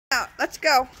let's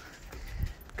go.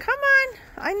 Come on.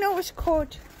 I know it's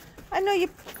cold. I know you.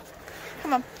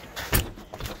 Come on.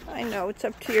 I know it's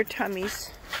up to your tummies.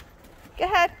 Go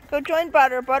ahead. Go join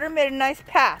Butter. Butter made a nice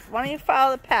path. Why don't you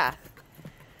follow the path?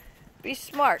 Be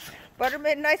smart. Butter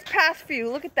made a nice path for you.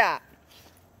 Look at that.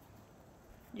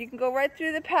 You can go right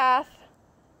through the path.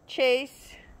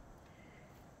 Chase.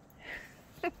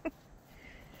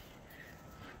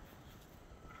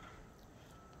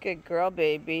 Good girl,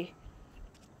 baby.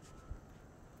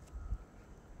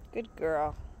 Good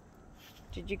girl.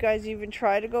 Did you guys even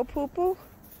try to go poo-poo?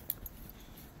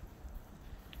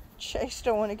 Chase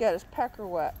don't want to get his pecker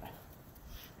wet.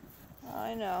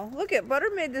 I know. Look at Butter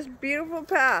made this beautiful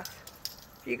path.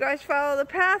 If you guys follow the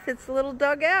path, it's a little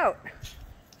dug out.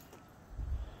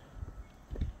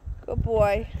 Good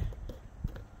boy.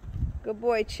 Good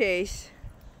boy, Chase.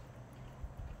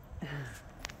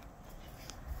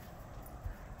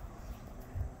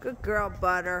 Good girl,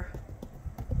 Butter.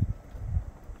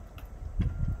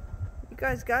 You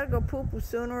guys gotta go poo-poo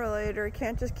sooner or later. You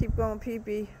can't just keep going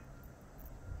pee-pee.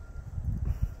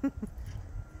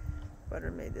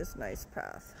 Butter made this nice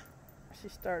path. She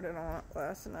started on it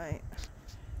last night.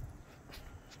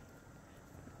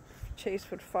 If Chase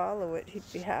would follow it, he'd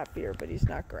be happier, but he's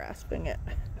not grasping it.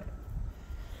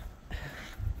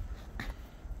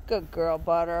 Good girl,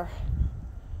 Butter.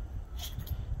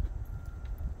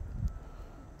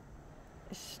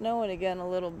 It's snowing again a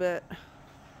little bit.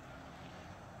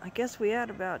 I guess we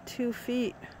had about 2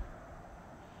 feet.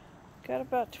 Got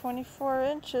about 24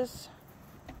 inches.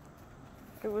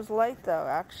 It was light though,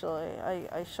 actually.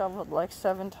 I shoveled like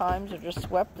 7 times or just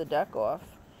swept the deck off.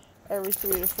 Every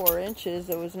 3 to 4 inches,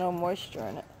 there was no moisture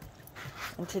in it.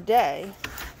 And today,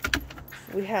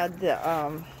 we had the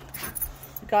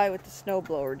guy with the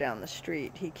snowblower down the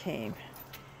street. He came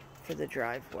for the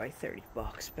driveway. 30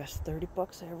 bucks. Best 30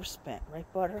 bucks I ever spent. Right,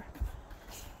 Butter?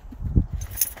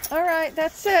 Alright,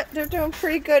 that's it. They're doing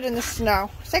pretty good in the snow.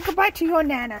 Say goodbye to your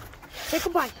Nana. Say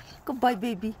goodbye. Goodbye,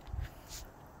 baby.